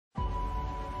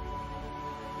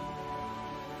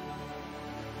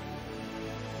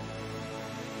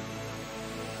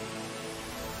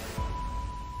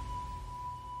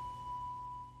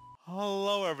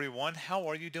Hello everyone, how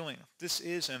are you doing? This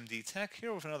is MD Tech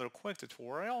here with another quick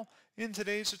tutorial. In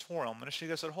today's tutorial, I'm going to show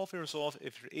you guys how to hopefully resolve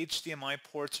if your HDMI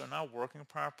ports are not working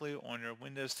properly on your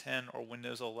Windows 10 or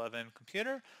Windows 11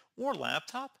 computer or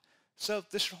laptop. So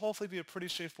this should hopefully be a pretty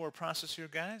straightforward process here,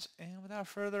 guys. And without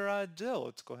further ado,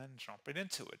 let's go ahead and jump right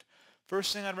into it.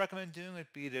 First thing I'd recommend doing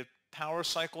would be to power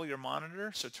cycle your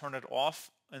monitor. So turn it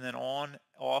off and then on,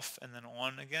 off, and then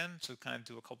on again. So kind of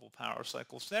do a couple power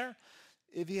cycles there.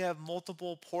 If you have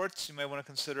multiple ports, you might want to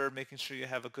consider making sure you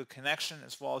have a good connection,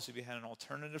 as well as if you had an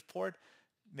alternative port,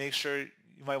 make sure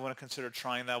you might want to consider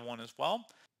trying that one as well.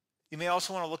 You may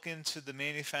also want to look into the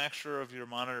manufacturer of your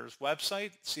monitor's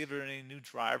website, see if there are any new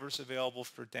drivers available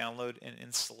for download and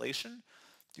installation.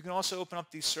 You can also open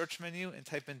up the search menu and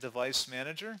type in Device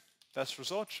Manager. Best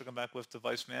result should come back with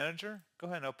Device Manager. Go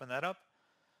ahead and open that up.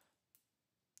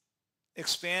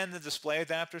 Expand the display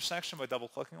adapter section by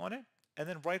double-clicking on it. And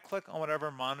then right-click on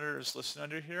whatever monitor is listed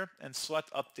under here and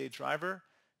select Update Driver.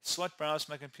 Select Browse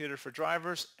My Computer for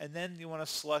drivers, and then you want to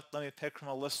select Let me pick from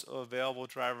a list of available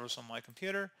drivers on my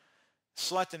computer.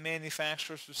 Select the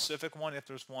manufacturer-specific one if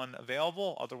there's one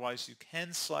available. Otherwise, you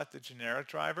can select the generic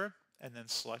driver and then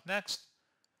select Next.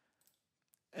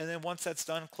 And then once that's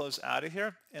done, close out of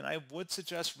here. And I would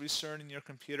suggest restarting your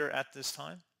computer at this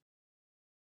time.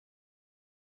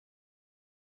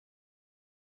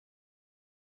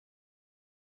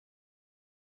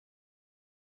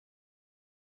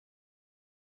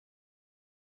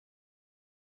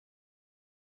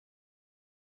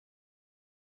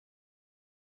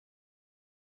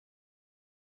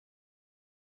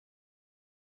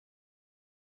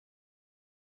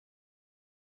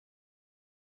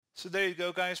 So there you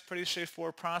go, guys. Pretty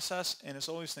straightforward process. And as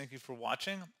always, thank you for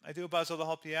watching. I do hope I was able to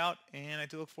help you out, and I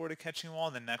do look forward to catching you all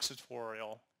in the next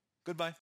tutorial. Goodbye.